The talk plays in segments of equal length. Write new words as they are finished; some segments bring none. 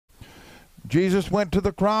Jesus went to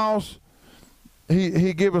the cross.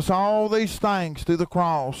 He gave us all these things through the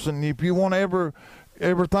cross. And if you want to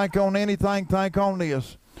ever think on anything, think on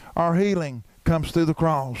this. Our healing comes through the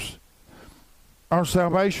cross. Our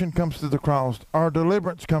salvation comes through the cross. Our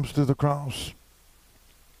deliverance comes through the cross.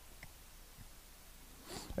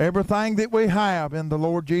 Everything that we have in the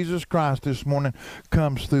Lord Jesus Christ this morning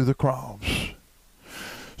comes through the cross.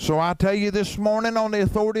 So I tell you this morning on the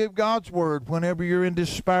authority of God's Word, whenever you're in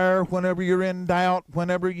despair, whenever you're in doubt,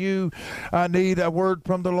 whenever you need a word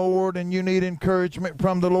from the Lord and you need encouragement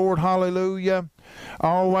from the Lord, hallelujah,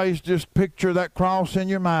 always just picture that cross in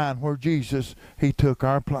your mind where Jesus, He took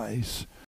our place.